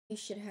You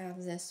should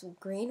have this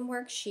green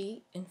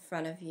worksheet in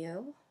front of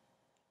you.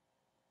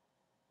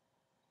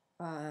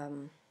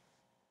 Hope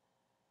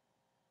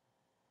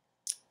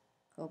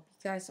you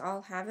guys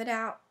all have it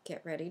out.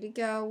 Get ready to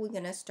go. We're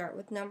going to start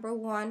with number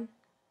 1.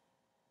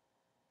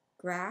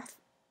 Graph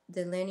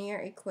the linear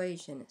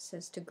equation. It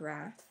says to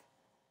graph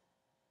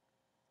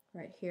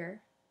right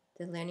here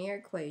the linear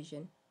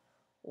equation.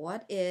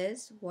 What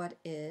is,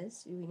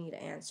 we need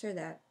to answer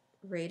that.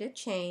 Rate of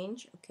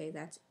change, okay,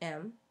 that's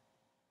m,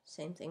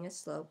 same thing as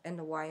slope, and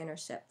the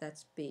y-intercept,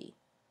 that's b.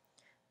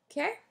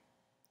 Okay,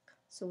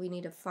 so we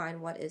need to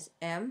find what is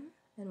m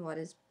and what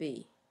is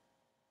b,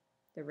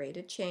 the rate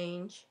of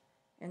change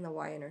and the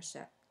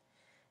y-intercept.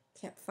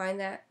 Can't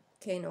find that.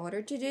 Okay, in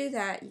order to do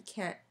that, you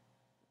can't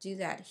do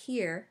that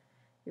here.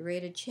 Your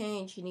rate of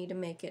change, you need to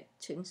make it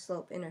to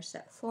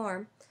slope-intercept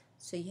form,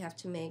 so you have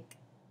to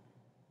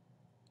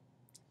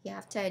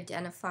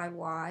identify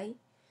y.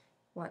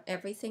 Want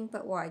everything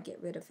but y, get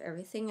rid of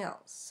everything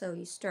else. So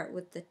you start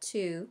with the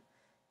 2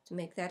 to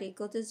make that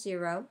equal to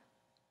 0.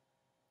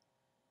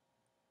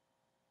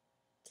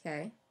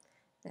 Okay,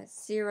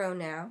 that's 0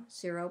 now.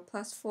 0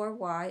 plus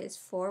 4y is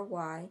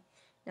 4y.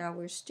 Now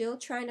we're still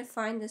trying to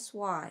find this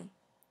y.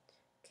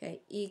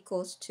 Okay,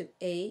 equals to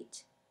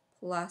 8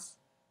 plus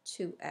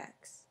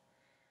 2x.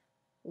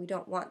 We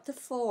don't want the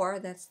 4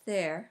 that's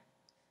there.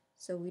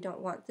 So we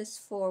don't want this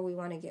 4. We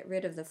want to get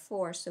rid of the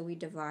 4. So we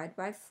divide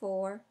by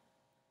 4.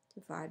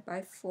 Divide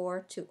by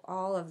 4 to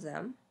all of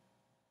them.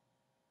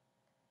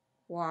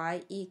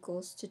 Y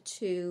equals to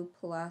 2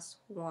 plus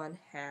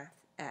 1/2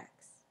 x.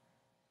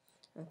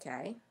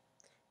 Okay,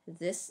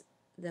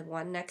 the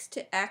one next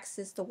to x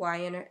is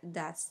the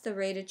that's the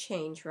rate of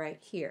change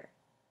right here.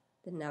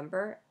 The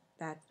number,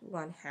 that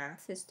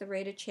 1/2 is the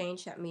rate of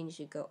change. That means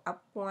you go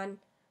up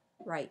 1,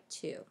 right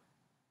 2.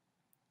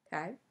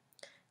 Okay,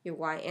 your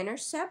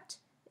y-intercept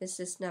is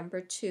this number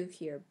 2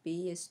 here.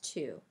 B is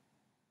 2.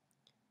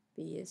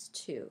 B is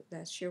 2.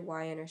 That's your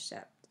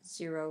y-intercept.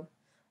 0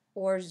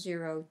 or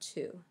 0,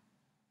 2.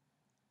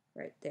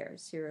 Right there,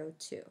 0,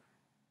 2.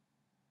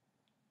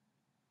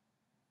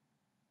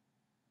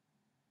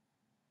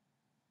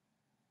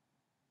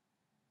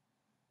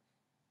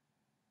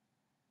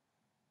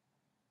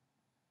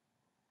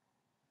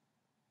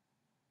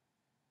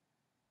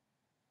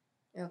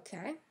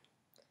 Okay,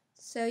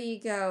 so you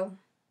go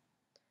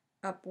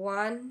up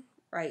 1,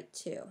 right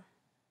 2.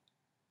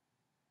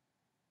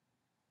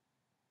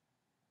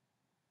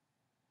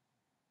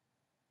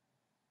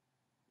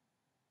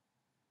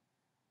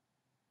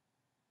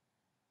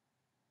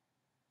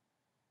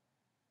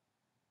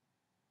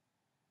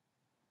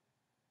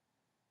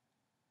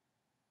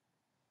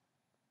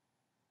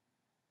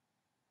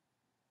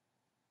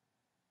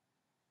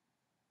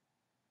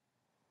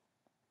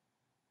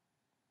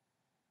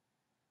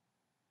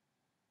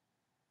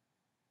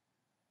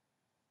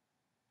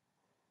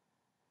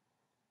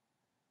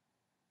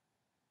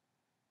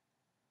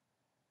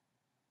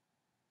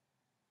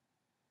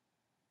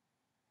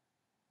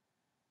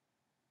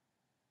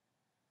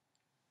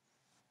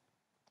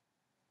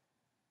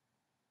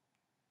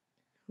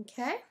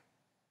 Okay,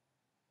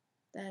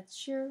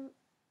 that's your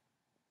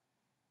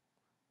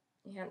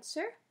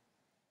answer.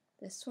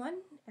 This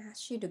one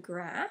asks you to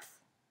graph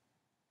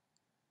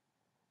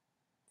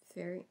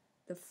the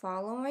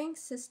following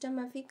system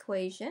of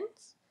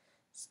equations.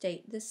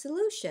 State the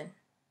solution.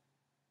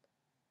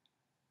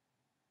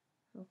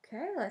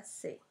 Okay, let's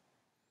see.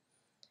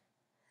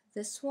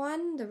 This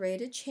one, the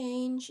rate of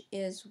change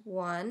is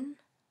 1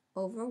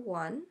 over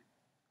 1.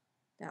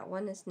 That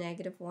one is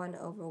negative 1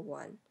 over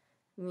 1.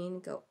 I mean,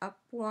 go up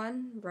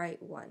 1,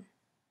 right 1.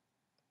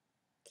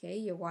 Okay,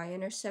 your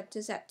y-intercept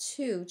is at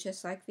 2,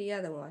 just like the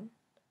other one,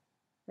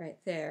 right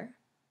there.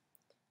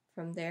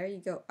 From there, you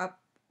go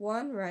up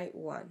 1, right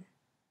 1.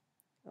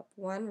 Up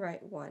 1,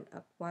 right 1.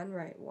 Up 1,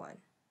 right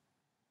 1.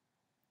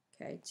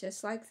 Okay,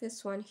 just like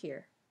this one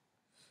here.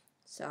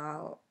 So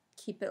I'll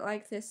keep it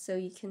like this so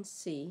you can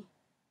see.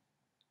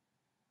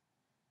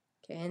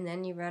 Okay, and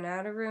then you run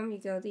out of room, you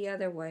go the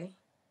other way.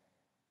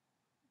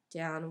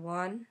 Down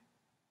 1,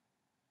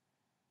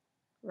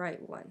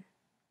 right 1.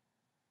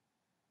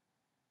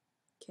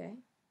 Okay,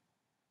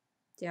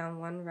 down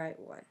 1, right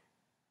 1.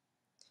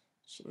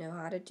 You should know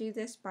how to do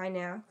this by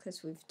now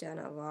because we've done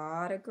a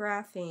lot of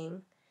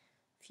graphing.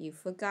 If you've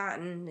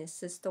forgotten,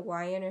 this is the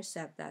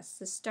y-intercept. That's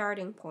the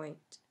starting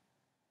point.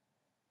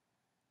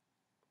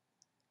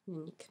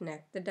 And you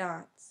connect the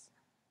dots.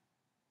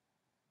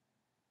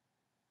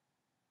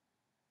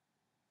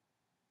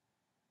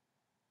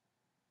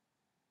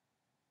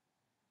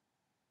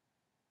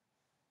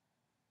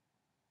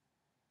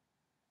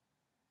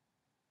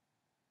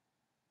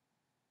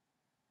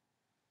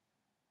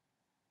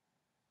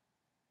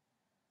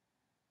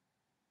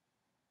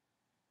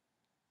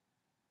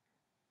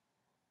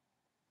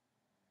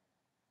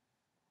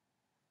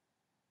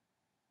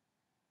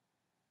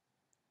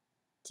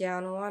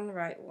 Down 1,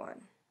 right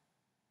 1.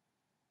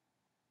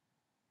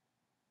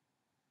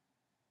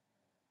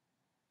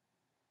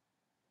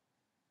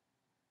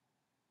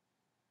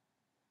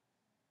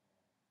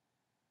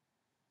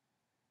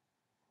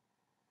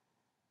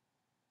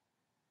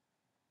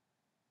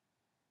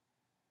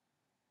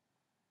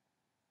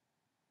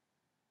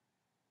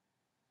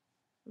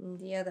 And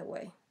the other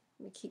way.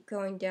 We keep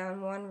going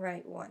down 1,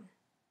 right 1.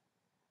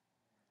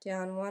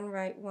 Down 1,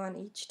 right 1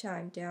 each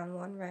time. Down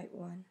 1, right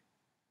 1.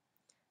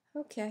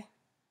 Okay.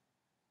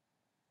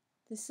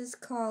 This is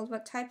called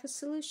what type of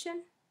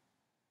solution?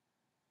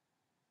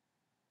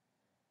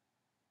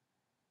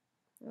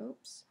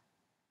 Oops.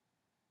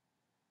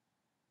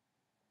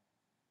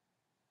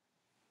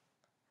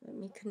 Let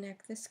me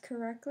connect this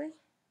correctly.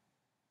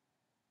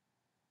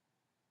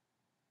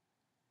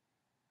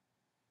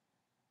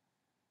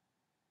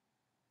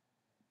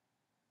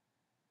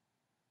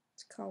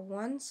 It's called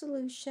one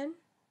solution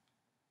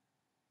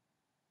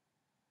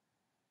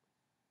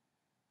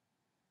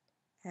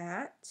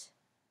at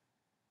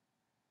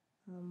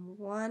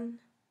 1,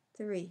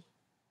 3.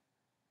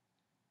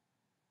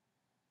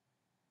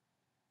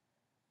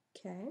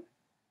 Okay.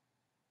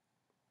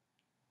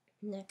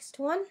 Next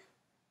one.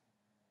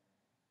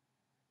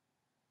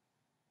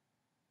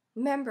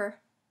 Remember,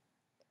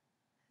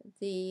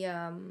 the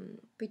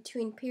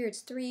between periods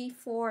 3,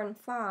 4, and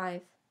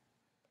 5,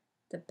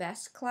 the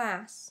best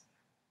class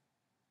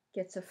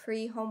gets a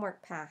free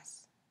homework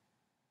pass.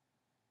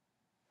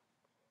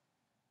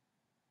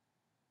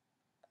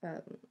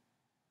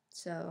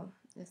 So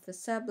if the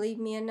sub leave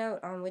me a note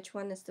on which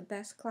one is the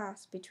best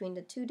class between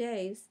the 2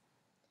 days,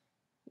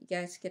 you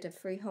guys get a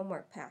free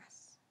homework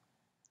pass.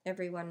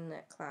 Everyone in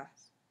that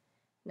class.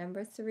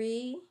 Number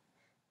 3,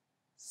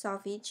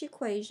 solve each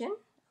equation.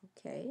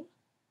 Okay.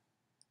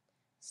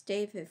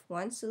 State if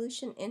one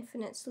solution,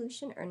 infinite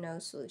solution, or no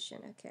solution.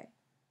 Okay.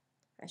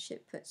 I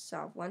should put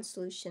solve one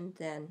solution,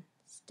 then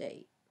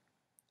state.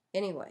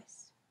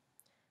 Anyways,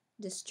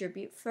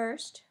 distribute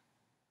first.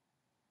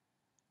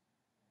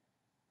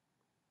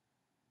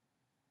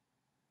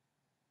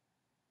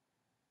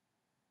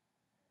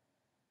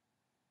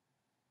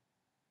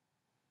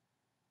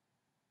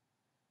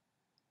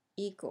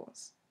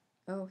 Equals.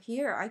 Oh,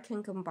 here I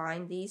can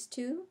combine these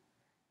two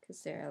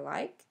because they're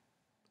alike.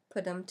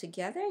 Put them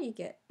together, you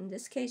get, in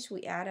this case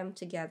we add them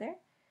together.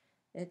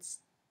 It's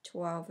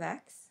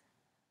 12x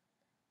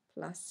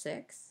plus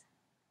 6.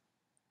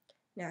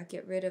 Now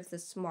get rid of the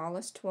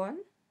smallest one.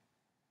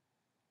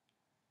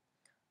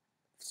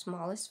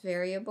 Smallest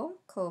variable,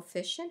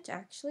 coefficient,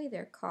 actually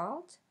they're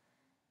called.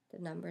 The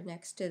number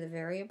next to the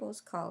variable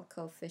is called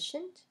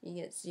coefficient. You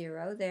get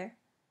 0 there.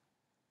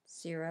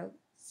 0,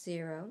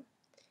 0.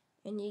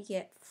 And you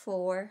get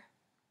 4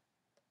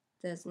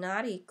 does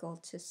not equal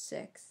to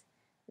 6.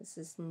 This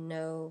is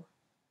no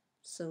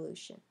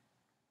solution.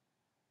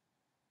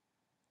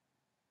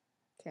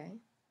 Okay.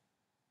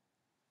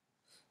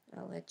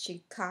 I'll let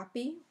you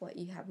copy what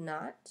you have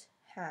not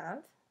have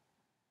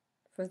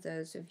for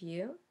those of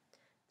you.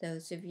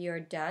 Those of you are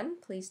done,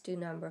 please do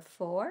number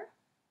 4.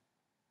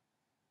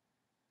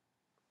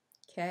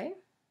 Okay.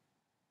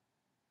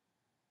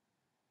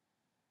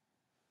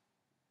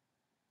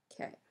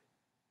 Okay.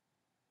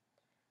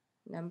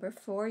 Number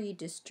 4, you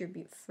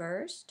distribute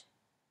first.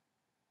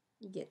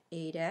 You get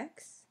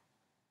 8x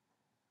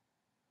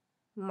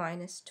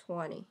minus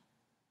 20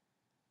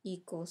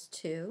 equals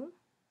 2.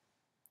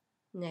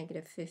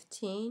 Negative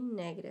 15,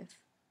 negative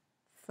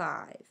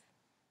 5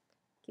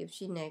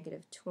 gives you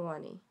negative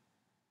 20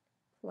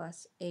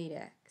 plus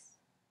 8x.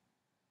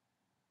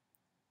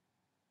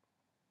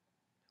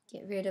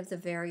 Get rid of the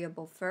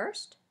variable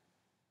first.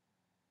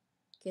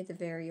 Okay, the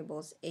variable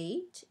is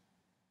 8.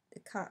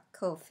 The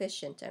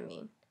coefficient, I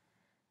mean.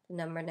 The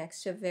number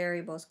next to a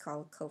variable is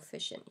called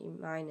coefficient. You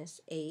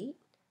minus 8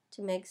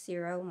 to make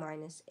 0,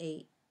 minus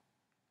 8.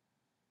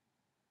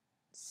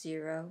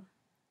 0.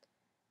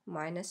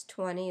 Minus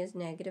 20 is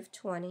negative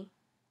 20.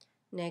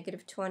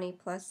 Negative 20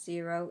 plus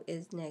 0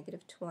 is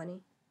negative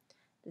 20.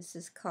 This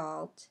is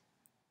called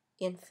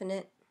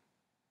infinite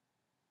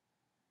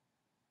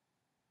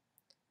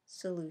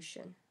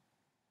solution.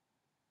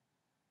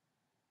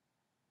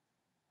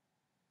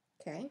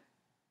 Okay.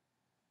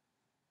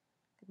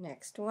 The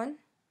next one.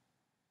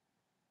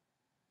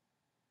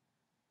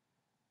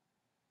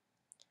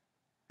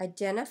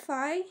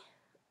 Identify,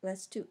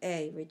 let's do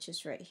A, which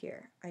is right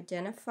here.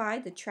 Identify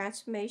the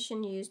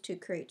transformation used to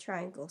create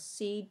triangle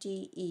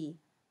CDE.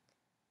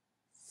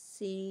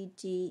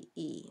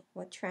 CDE.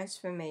 What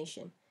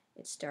transformation?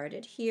 It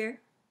started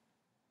here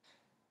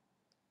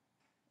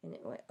and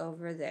it went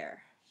over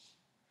there.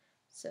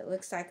 So it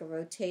looks like a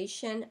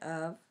rotation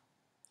of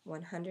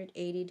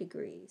 180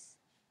 degrees.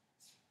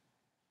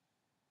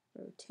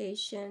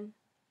 Rotation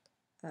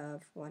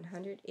of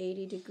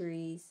 180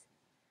 degrees.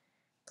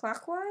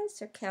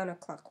 Clockwise or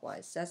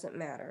counterclockwise? Doesn't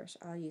matter. So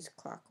I'll use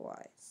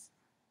clockwise.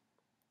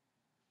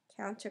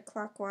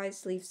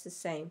 Counterclockwise leaves the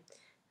same.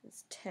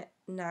 It's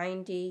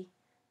 90,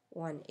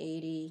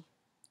 180,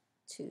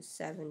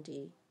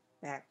 270,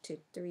 back to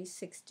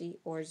 360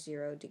 or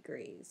 0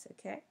 degrees.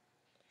 Okay?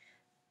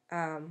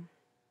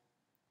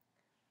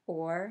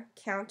 Or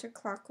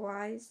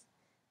counterclockwise,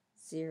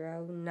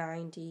 0,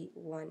 90,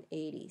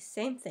 180.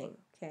 Same thing,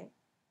 okay?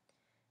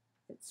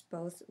 It's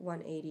both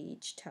 180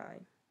 each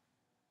time,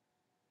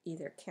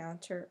 either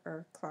counter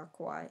or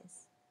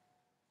clockwise.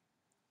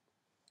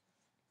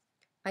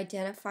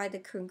 Identify the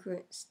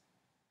congruent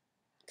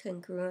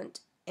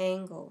congruent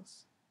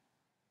angles.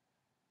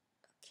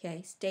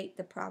 Okay, state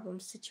the problem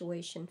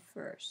situation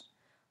first.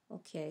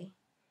 Okay,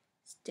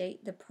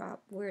 state the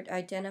we're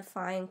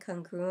identifying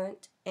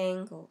congruent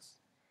angles.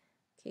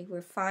 Okay,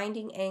 we're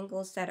finding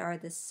angles that are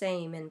the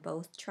same in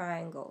both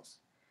triangles.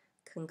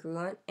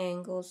 Congruent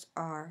angles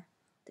are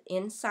the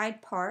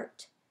inside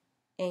part.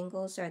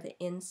 Angles are the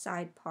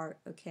inside part,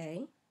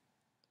 okay?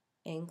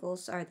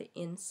 Angles are the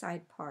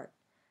inside part.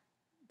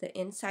 The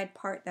inside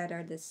part that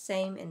are the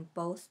same in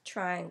both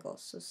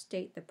triangles. So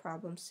state the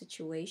problem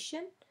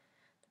situation.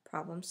 The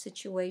problem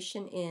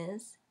situation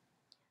is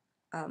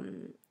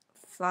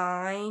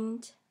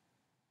find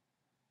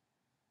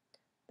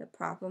the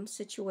problem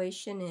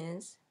situation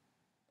is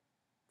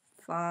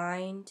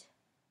find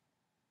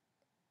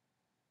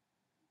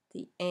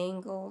the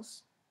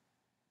angles.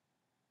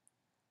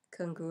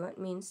 Congruent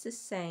means the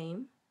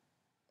same.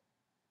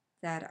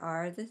 That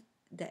are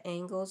the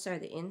angles are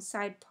the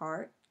inside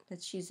part.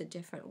 Let's use a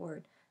different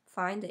word.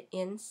 Find the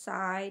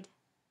inside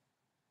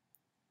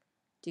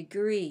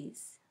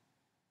degrees.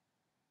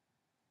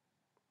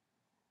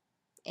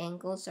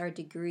 Angles are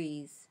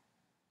degrees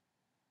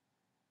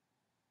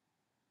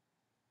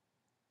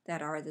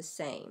that are the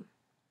same.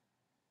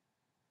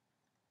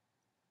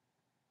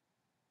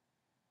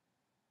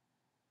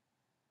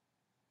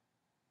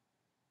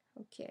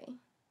 Okay.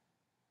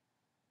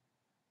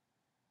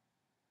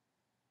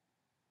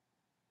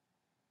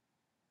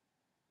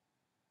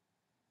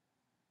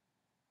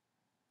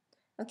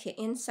 Okay,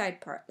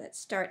 inside part. Let's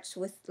start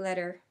with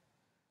letter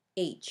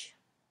H.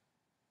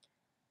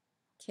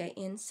 Okay,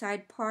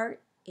 inside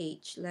part,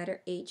 H.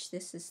 Letter H,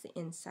 this is the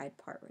inside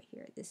part right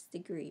here. This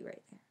degree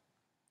right there.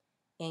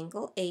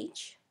 Angle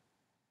H.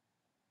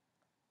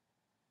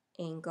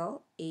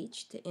 Angle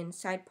H, the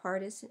inside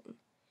part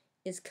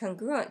is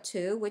congruent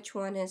to, which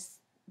one is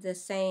the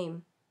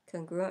same?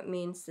 Congruent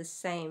means the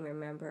same,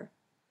 remember,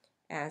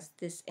 as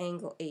this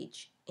angle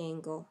H,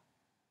 angle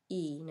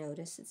E.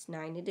 Notice it's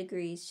 90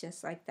 degrees,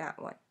 just like that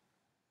one.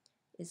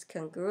 Is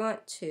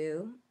congruent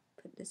to,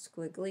 put the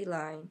squiggly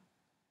line,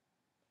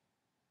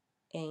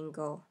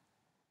 angle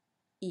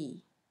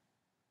E.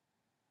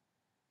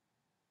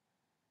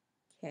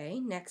 Okay,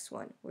 next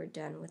one. We're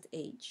done with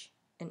H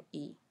and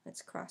E.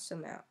 Let's cross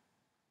them out.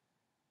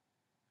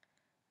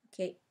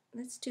 Okay,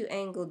 let's do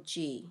angle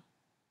G.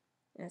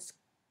 That's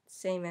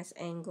same as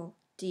angle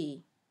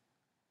D.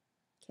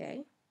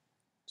 Okay,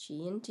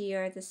 G and D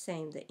are the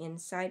same. The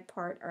inside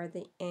part are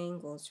the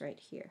angles right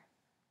here.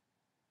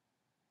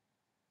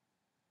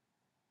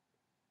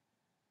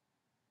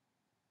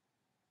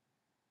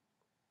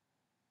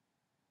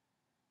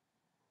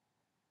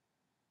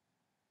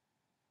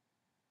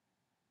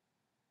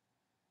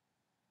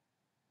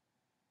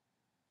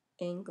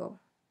 Angle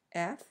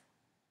F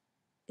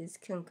is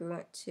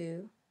congruent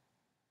to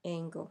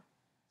angle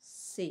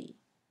C.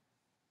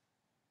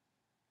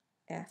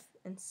 F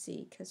and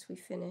C, because we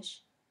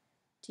finish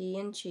D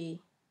and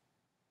G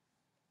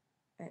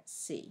at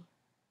C.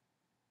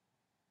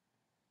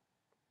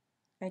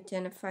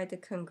 Identify the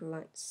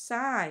congruent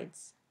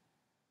sides.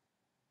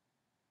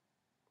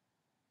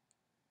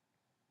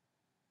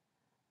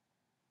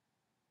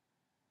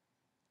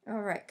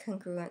 All right,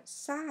 congruent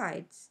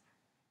sides.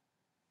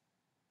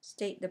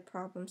 State the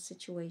problem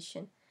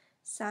situation.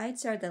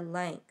 Sides are the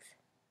length.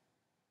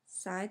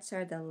 Sides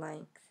are the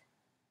length.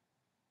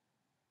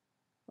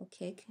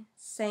 Okay,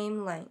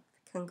 same length.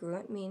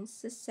 Congruent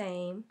means the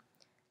same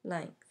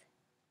length.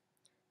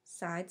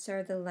 Sides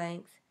are the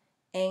length.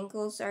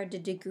 Angles are the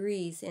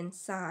degrees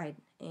inside.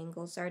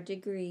 Angles are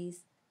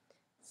degrees.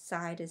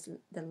 Side is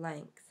the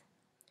length.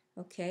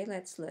 Okay,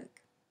 let's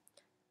look.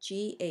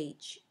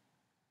 GH,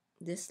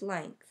 this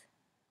length,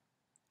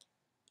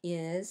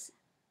 is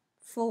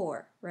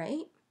 4,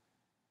 right?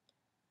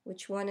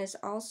 Which one is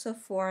also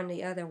 4 on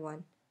the other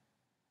one?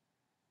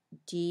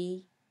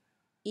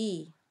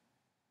 DE.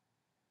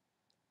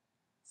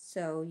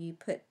 So you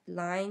put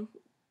line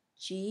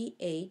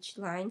GH,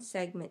 line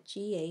segment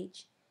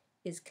GH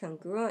is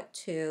congruent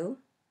to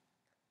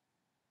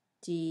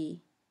DE,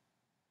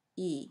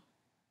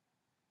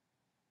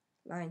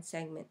 line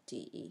segment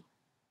DE.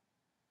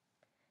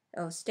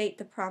 Oh, state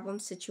the problem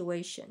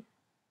situation.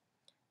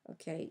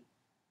 Okay,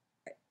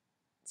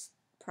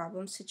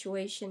 problem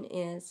situation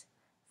is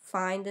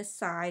find the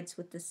sides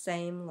with the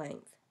same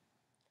length.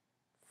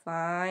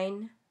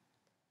 Find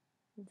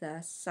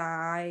the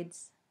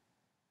sides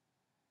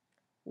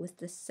with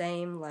the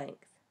same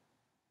length.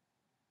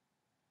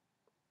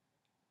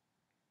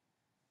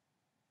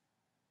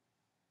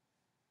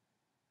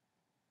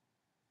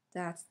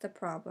 That's the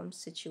problem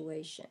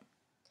situation.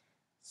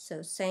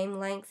 So same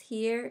length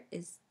here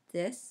is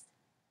this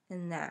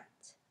and that.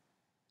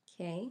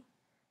 Okay,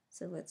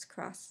 so let's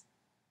cross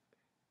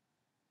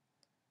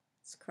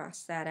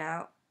that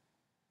out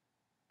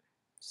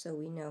so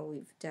we know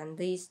we've done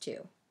these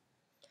two.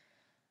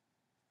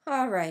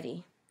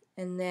 Alrighty,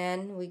 and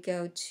then we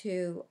go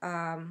to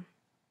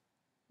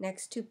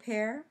next two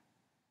pair,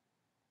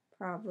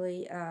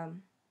 probably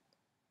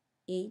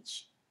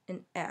H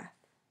and F.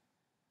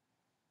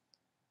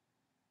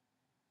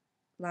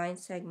 line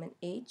segment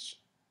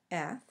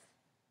HF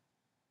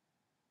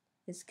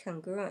is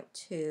congruent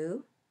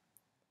to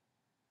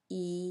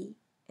E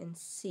and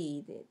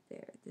C.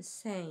 They're the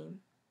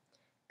same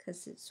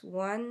because it's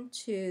 1,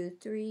 2,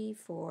 3,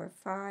 4,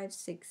 5,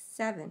 6,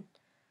 7.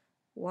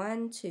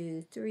 1,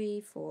 2,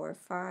 3, 4,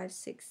 5,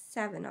 6,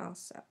 7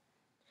 also.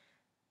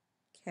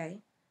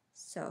 Okay,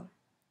 so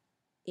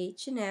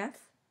H and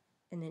F,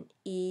 and then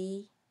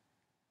E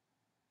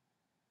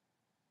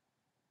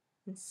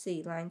and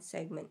C, line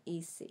segment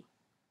EC.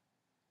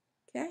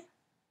 Okay?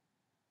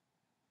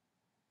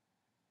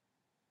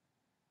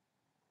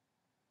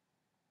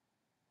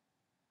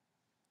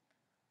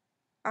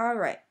 All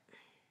right.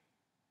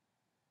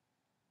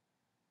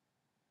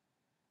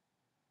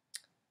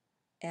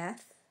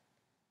 F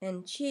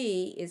and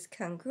G is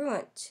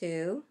congruent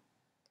to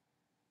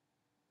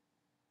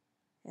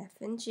F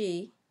and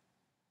G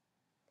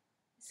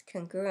is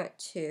congruent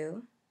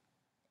to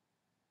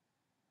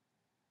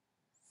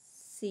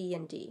C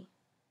and D.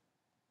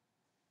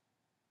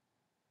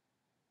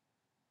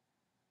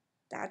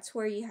 That's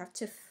where you have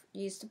to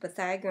use the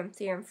Pythagorean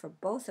theorem for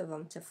both of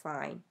them to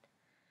find.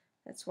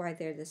 That's why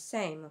they're the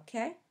same,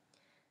 okay?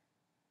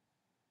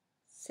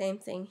 Same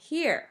thing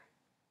here.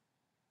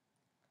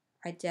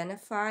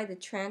 Identify the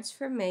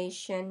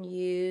transformation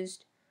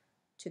used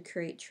to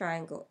create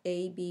triangle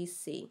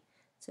ABC.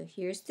 So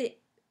here's the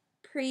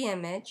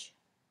pre-image,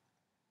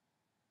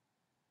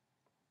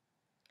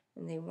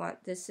 and they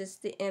want, this is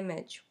the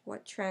image.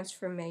 What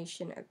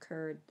transformation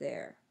occurred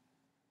there?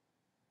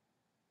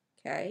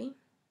 Okay?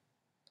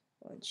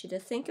 I want you to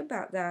think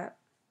about that.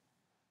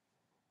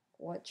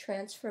 What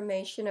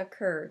transformation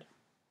occurred?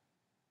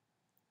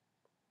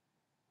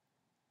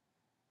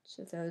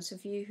 So those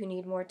of you who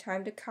need more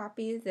time to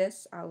copy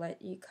this, I'll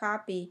let you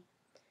copy.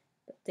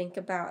 But think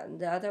about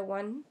the other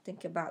one.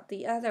 Think about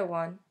the other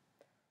one.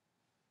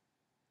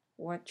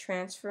 What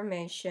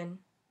transformation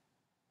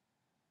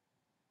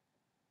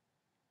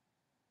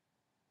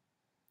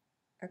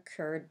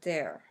occurred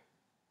there?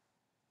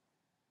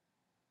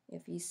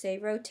 If you say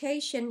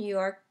rotation,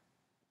 you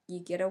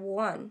get a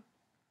 1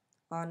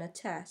 on a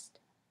test.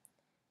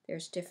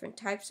 There's different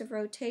types of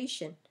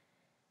rotation.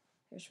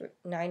 There's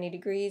 90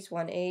 degrees,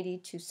 180,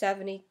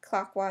 270,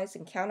 clockwise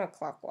and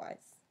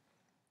counterclockwise.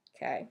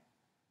 Okay,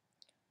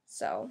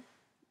 so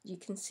you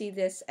can see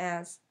this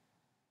as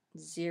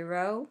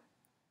 0,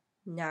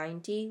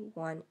 90,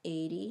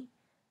 180,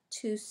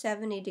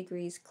 270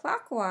 degrees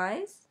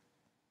clockwise,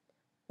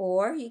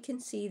 or you can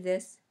see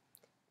this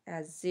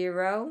as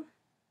 0,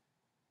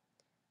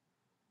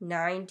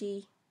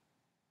 90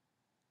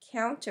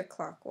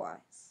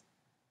 counterclockwise.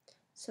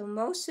 So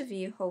most of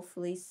you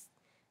hopefully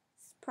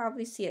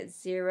probably see it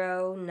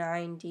 0,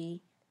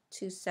 90,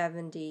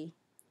 270,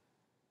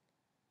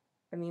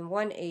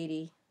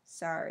 180,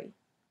 sorry,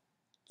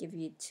 give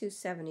you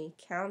 270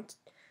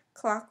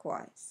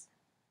 counterclockwise.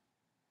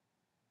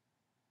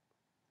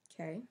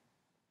 Okay,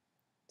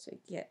 so you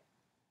get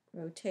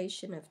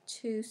rotation of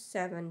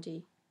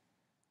 270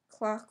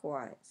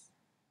 clockwise.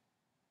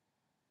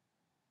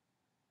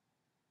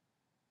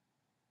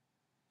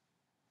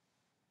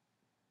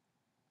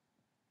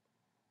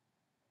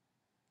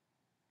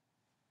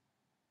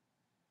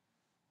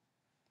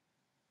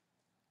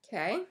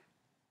 Okay,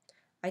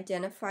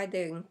 identify the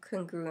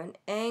incongruent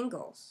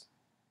angles.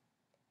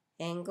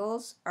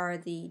 Angles are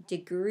the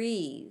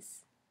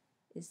degrees,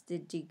 is the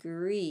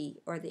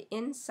degree or the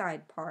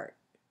inside part.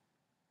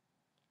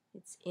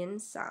 It's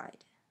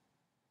inside.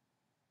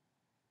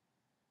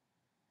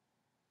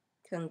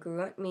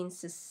 Congruent means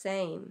the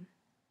same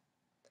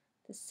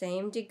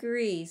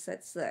degrees.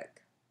 Let's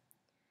look.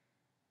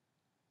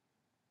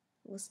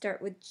 We'll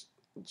start with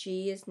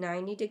G is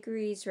 90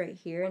 degrees right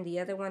here, and the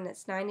other one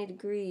that's 90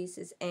 degrees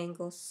is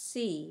angle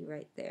C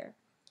right there.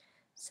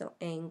 So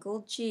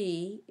angle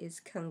G is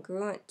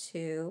congruent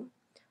to,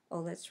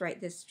 let's write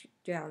this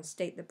down,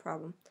 state the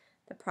problem.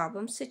 The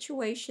problem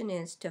situation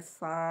is to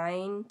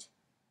find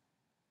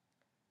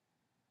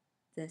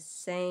the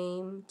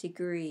same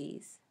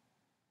degrees,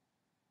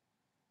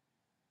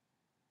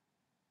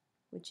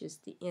 which is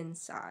the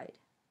inside.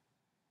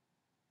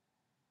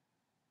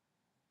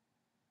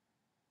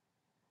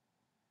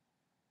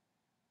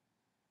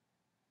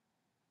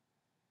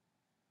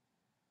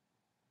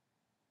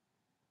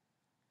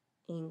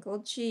 Angle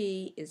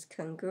G is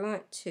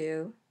congruent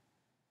to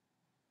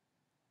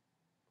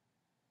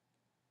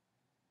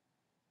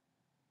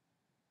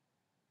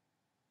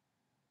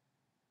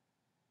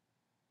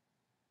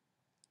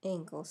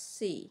angle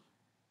C.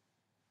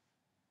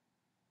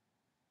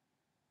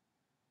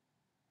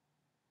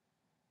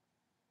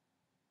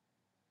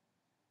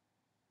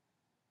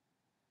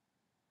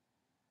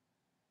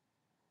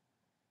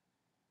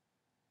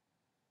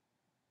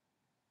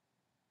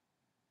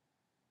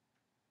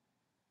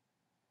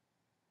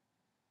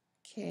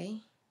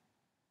 Okay,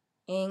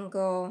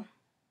 angle,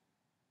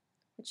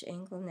 which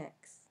angle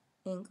next?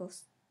 Angle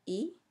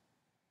E?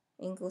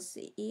 Angle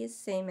CE is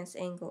same as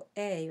angle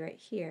A right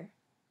here.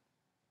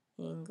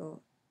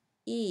 Angle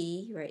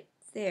E right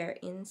there,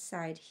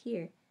 inside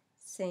here,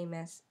 same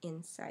as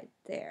inside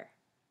there.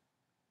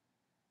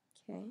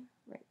 Okay,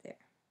 right there.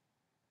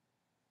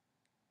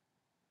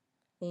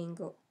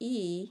 Angle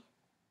E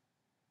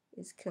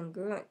is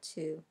congruent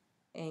to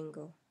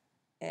angle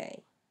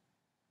A.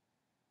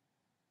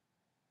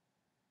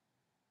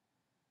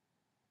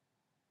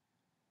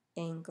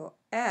 Angle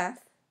F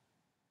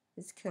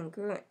is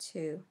congruent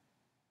to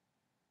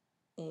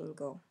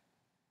angle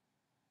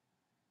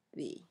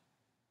B.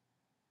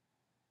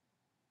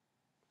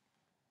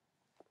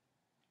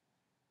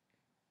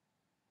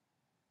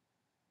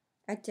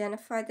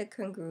 Identify the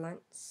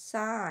congruent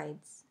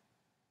sides.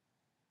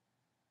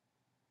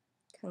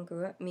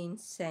 Congruent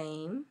means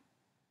same.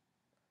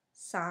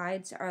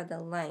 Sides are the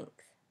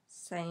length,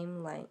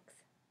 same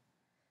length.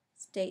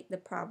 State the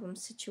problem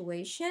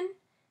situation.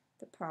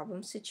 The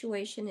problem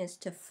situation is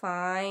to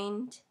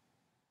find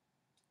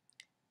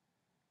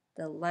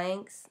the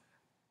lengths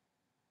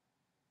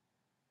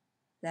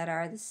that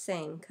are the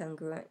same,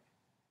 congruent.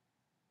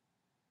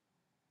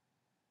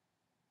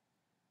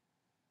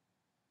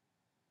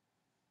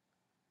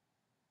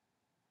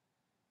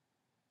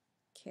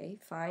 Okay,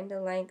 find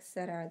the lengths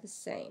that are the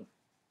same.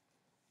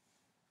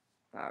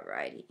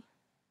 Alrighty.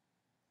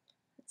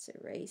 Let's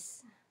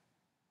erase.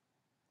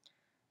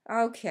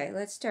 Okay,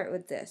 let's start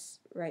with this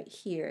right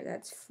here.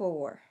 That's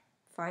 4.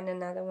 Find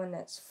another one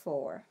that's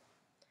 4.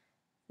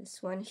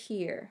 This one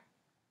here,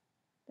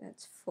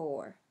 that's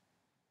 4.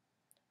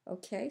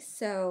 Okay,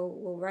 so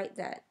we'll write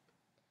that.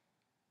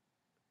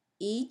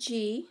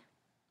 EG,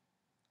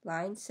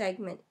 line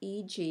segment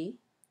EG,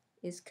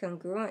 is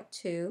congruent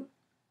to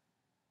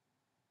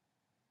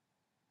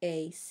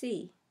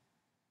AC.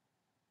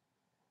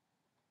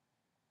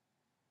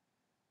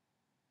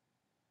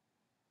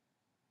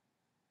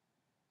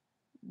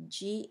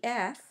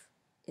 GF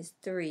is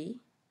 3,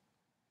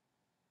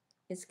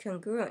 is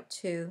congruent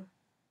to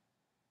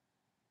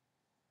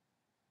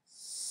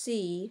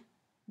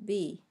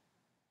CB,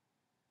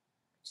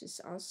 which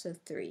is also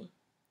 3.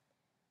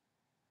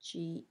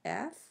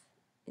 GF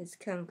is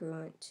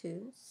congruent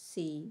to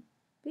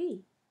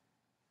CB.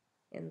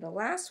 And the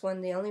last one,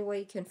 the only way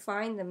you can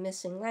find the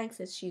missing length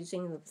is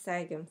using the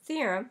Pythagorean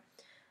theorem,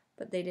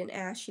 but they didn't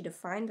ask you to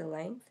find the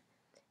length.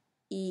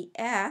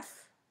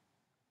 EF,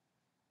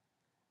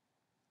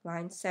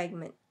 line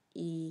segment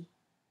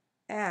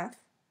EF,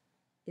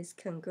 is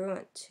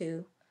congruent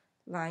to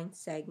line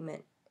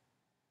segment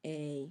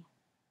AB.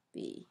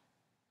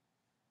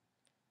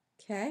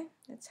 Okay,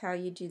 that's how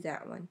you do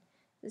that one.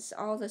 This is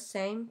all the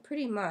same,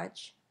 pretty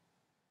much.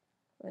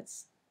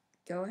 Let's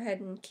go ahead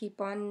and keep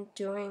on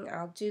doing.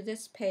 I'll do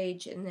this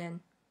page, and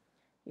then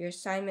your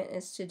assignment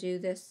is to do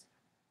this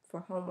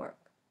for homework.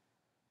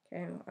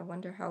 Okay, I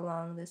wonder how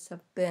long this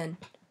have been.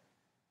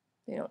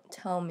 They don't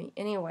tell me.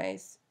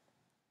 Anyways.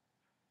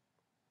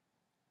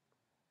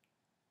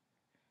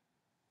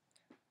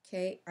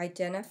 Okay,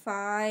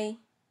 identify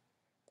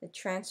the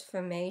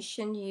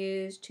transformation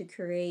used to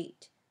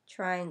create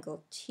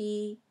triangle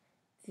TVW.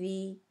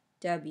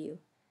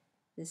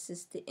 This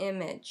is the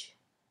image.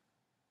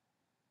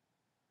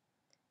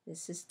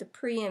 This is the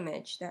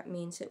pre-image. That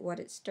means what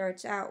it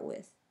starts out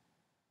with.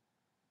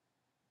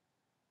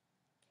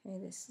 Okay,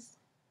 this is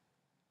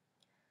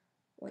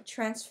what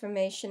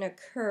transformation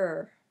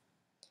occur.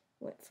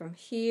 Went from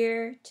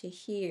here to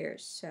here,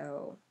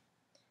 so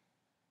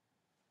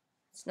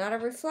it's not a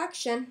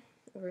reflection.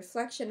 A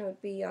reflection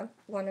would be on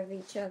one of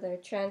each other.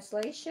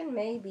 Translation,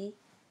 maybe.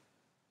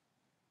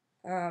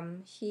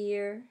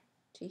 Here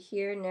to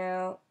here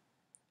now,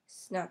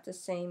 it's not the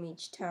same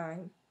each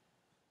time.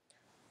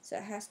 So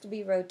it has to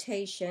be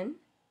rotation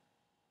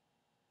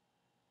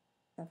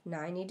of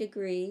 90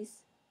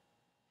 degrees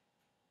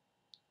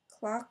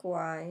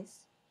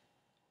clockwise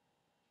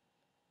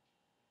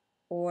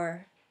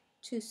or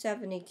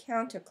 270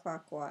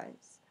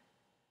 counterclockwise.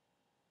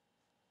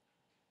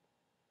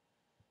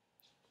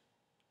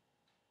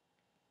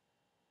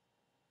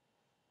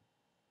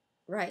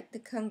 Write the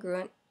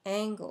congruent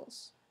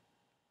angles.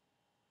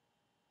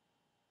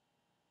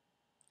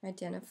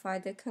 Identify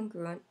the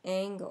congruent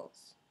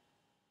angles.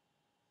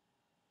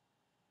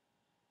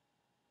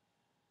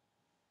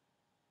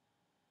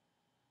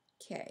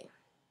 Okay.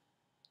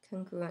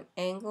 Congruent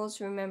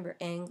angles, remember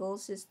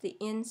angles is the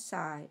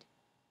inside,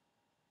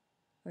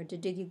 or the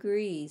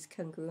degrees.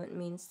 Congruent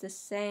means the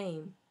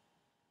same.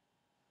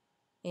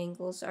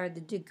 Angles are the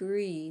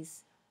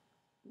degrees,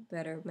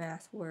 better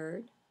math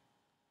word.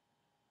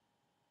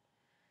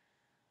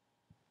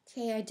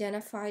 Okay,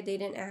 identify, they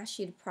didn't ask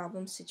you the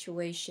problem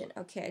situation.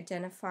 Okay,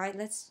 identify,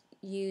 let's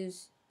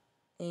use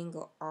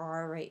angle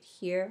R right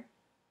here,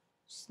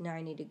 which is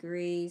 90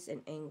 degrees,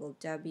 and angle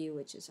W,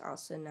 which is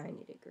also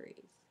 90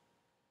 degrees.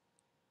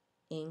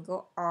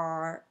 Angle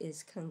R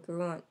is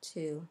congruent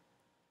to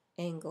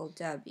angle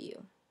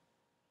W.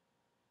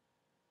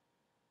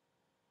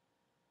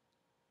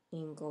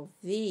 Angle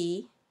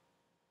V,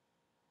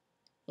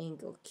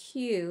 angle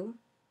Q,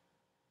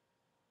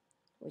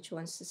 which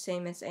one's the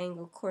same as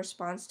angle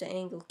corresponds to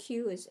angle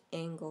Q, is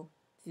angle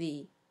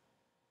V.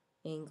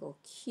 Angle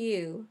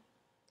Q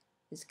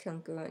is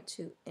congruent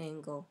to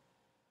angle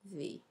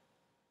V.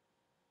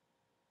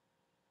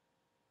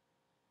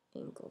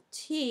 angle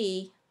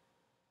T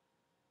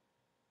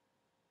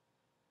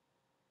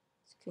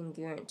is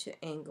congruent to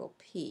angle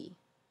P.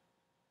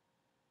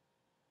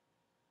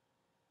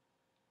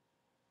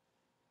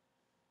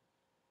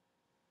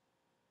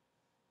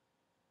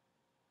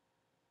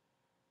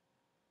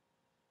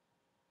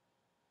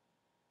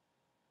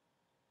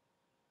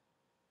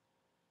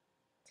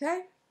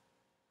 Okay?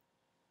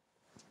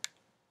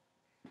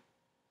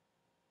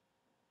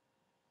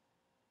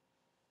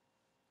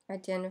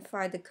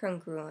 Identify the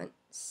congruent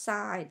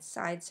sides.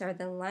 Sides are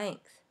the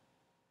length.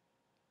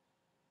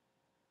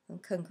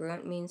 And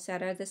congruent means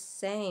that are the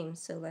same.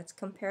 So let's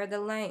compare the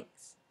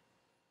lengths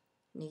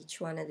in each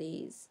one of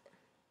these.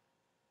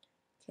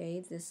 Okay,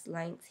 this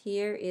length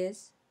here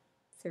is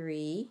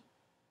 3.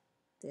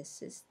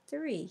 This is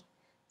 3.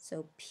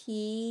 So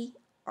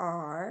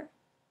PR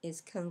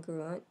is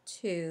congruent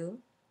to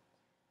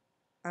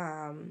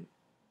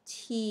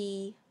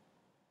TW,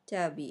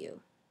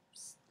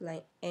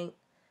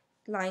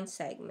 line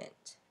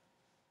segment,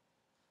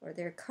 or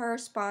their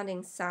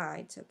corresponding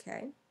sides,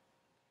 okay?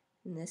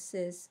 And this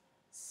is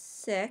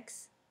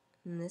 6,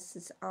 and this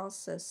is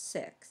also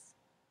 6.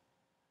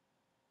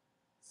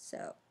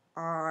 So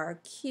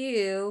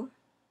RQ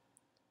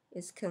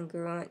is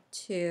congruent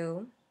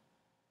to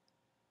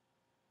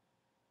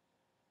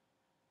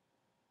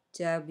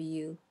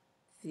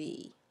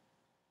WV.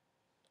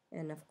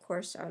 And of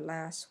course our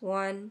last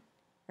one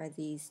are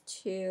these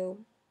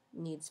two,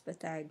 needs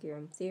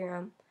Pythagorean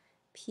theorem.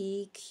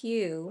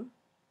 PQ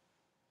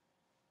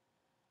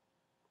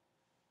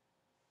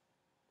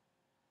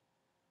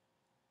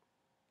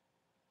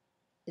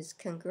is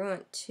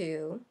congruent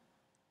to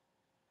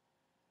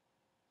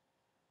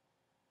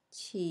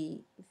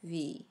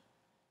TV,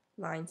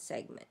 line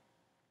segment.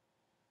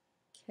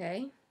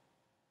 Okay,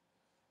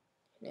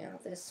 now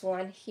this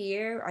one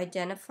here,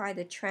 identify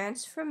the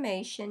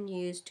transformation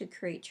used to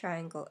create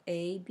triangle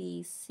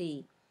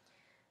ABC.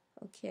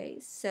 Okay,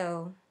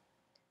 so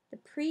the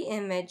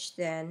pre-image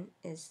then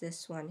is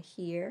this one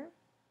here.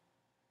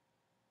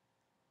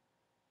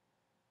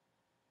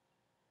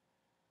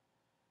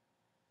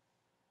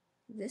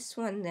 This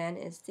one then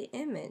is the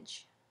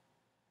image,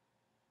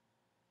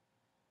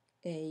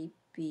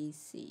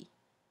 ABC.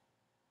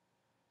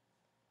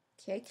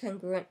 Okay,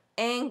 congruent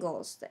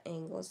angles, the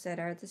angles that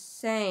are the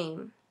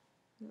same.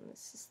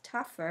 This is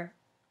tougher.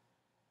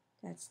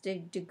 That's the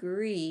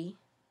degree.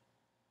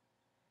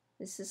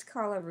 This is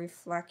called a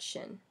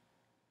reflection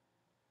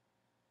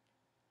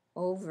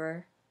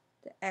over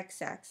the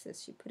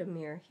x-axis. You put a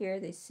mirror here,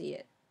 they see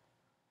it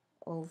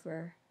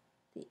over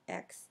the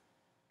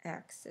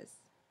x-axis.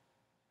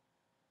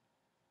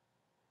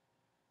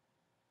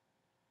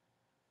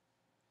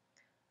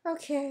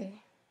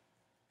 Okay,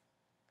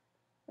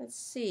 let's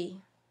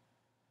see.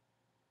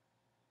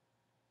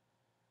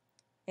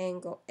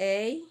 Angle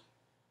A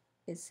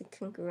is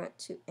congruent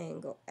to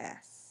angle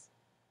S.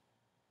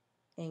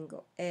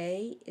 Angle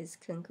A is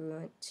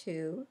congruent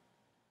to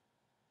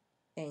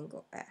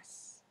angle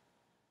S.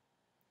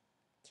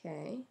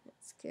 Okay,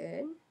 that's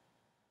good.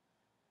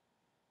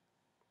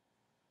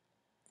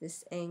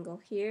 This angle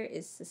here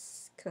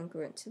is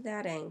congruent to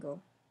that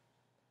angle.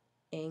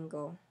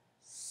 Angle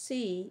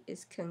C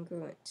is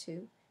congruent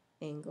to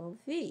angle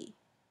V.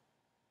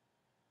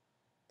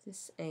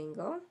 This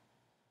angle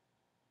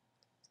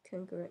is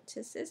congruent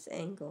to this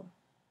angle.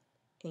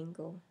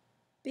 Angle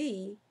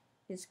B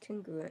is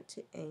congruent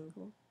to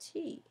angle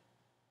T.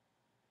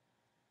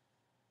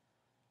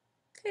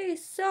 Okay,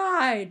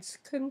 sides,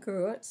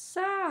 congruent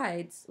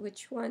sides.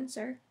 Which ones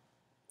are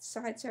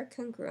sides are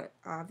congruent?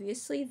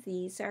 Obviously,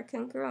 these are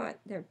congruent.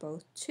 They're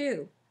both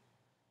 2.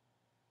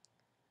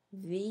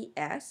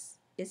 VS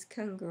is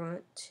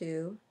congruent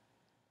to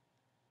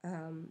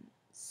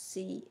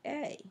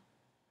CA.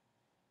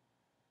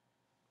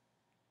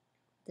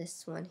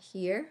 This one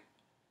here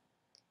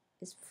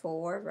is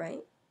 4,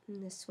 right?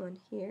 And this one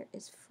here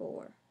is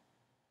 4.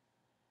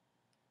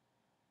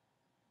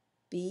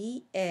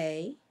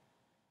 BA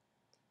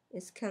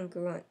is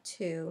congruent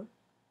to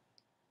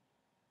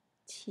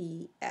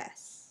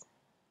TS.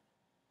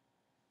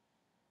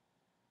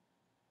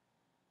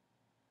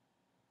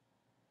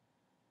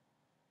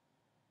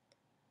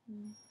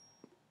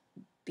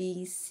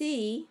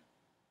 BC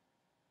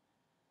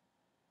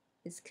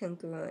is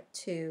congruent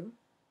to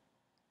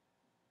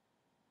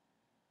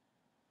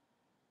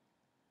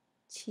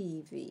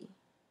TV.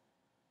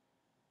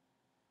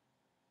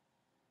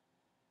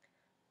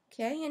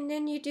 Okay, and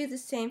then you do the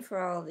same for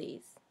all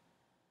these.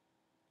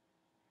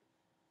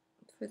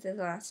 For the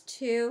last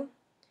 2,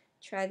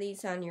 try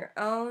these on your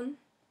own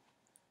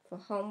for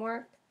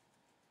homework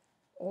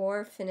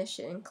or finish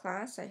it in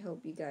class. I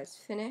hope you guys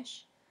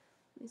finish.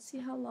 Let me see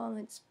how long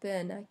it's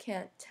been. I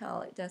can't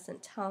tell. It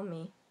doesn't tell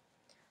me.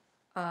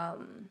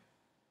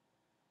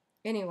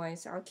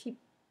 Anyways, I'll keep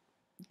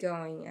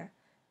going.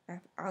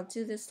 I'll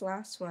do this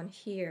last one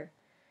here.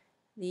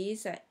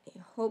 These, I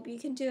hope you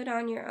can do it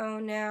on your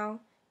own now.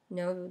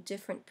 Know the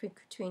difference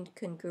between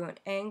congruent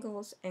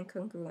angles and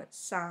congruent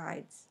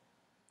sides.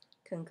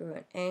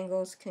 Congruent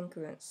angles,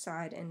 congruent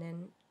side, and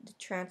then the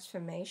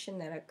transformation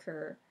that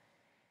occur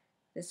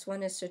This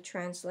one is a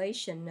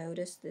translation.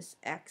 Notice this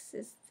X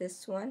is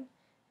this one.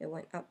 It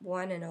went up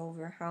 1 and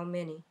over how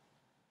many?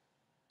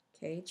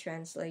 Okay,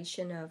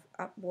 translation of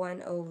up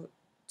 1 over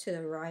to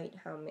the right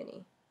how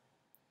many?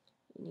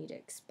 You need to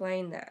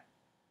explain that.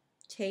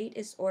 Tate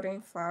is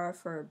ordering flour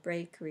for a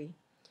bakery.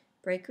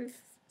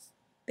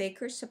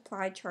 Baker's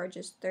supply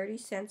charges 30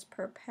 cents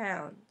per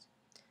pound.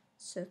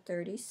 So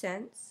 30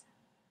 cents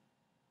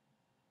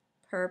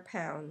per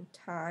pound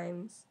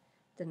times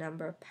the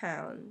number of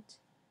pounds,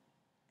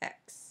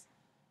 X.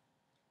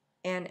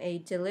 And a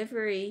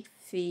delivery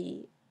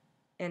fee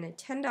and a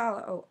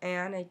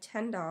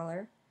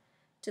 $10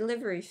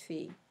 delivery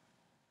fee.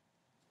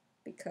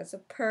 Because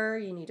of per,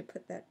 you need to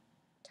put that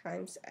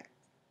times X.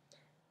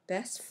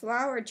 Best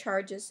flour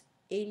charges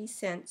 80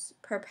 cents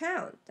per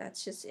pound.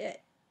 That's just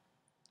it.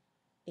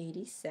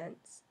 80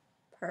 cents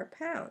per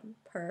pound.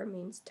 Per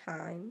means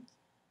times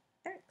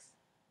X.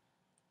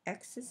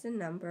 X is the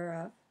number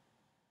of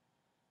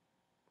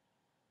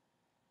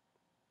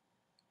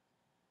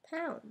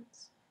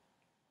pounds.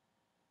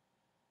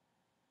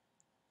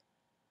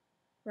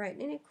 Write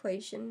an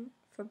equation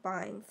for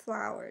buying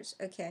flours.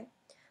 Okay,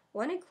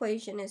 one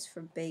equation is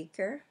for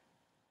Baker.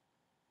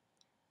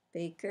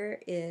 Baker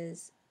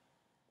is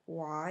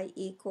Y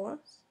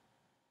equals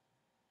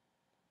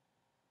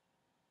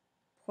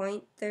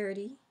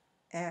 0.30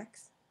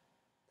 X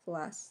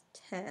plus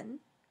 10.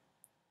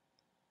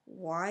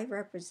 Y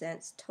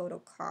represents total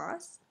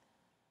cost.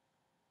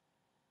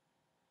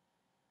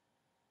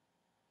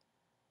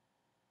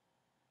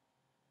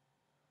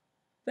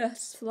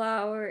 Best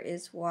flour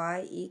is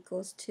Y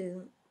equals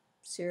to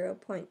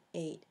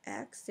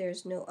 0.8x.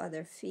 There's no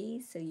other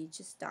fee, so you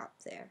just stop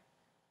there.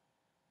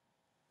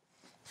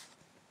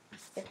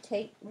 If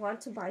Tate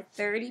wants to buy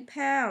 30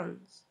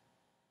 pounds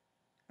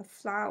of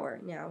flour,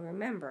 now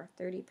remember,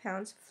 30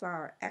 pounds of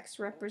flour, X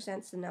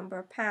represents the number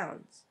of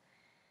pounds.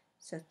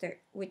 So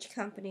which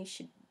company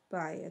should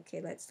buy?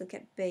 Okay, let's look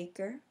at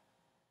Baker.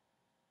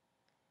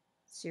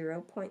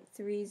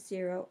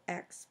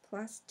 0.30x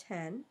plus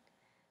 10.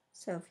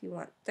 So if you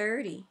want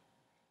 30,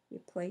 you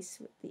place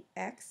the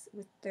X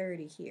with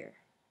 30 here.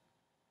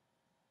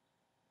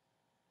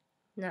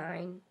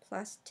 9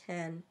 plus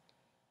 10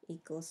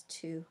 equals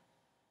to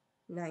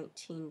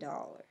 $19.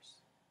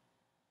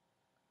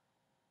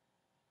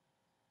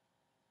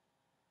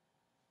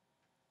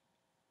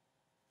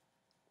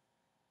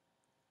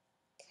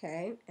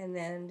 Okay, and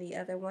then the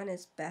other one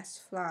is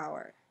best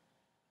flour.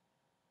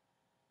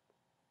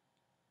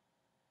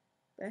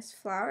 Best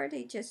flour,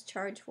 they just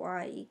charge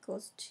Y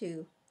equals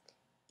to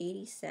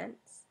 80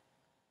 cents.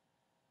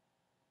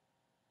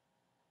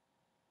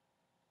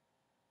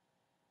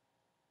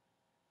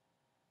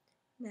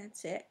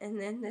 That's it. And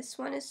then this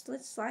one is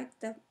just like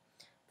the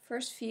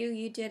first few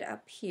you did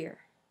up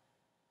here.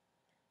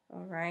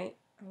 Alright,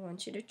 I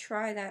want you to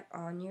try that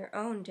on your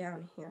own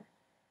down here.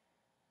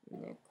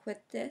 I'm going to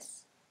quit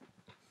this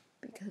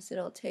because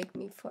it'll take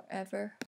me forever.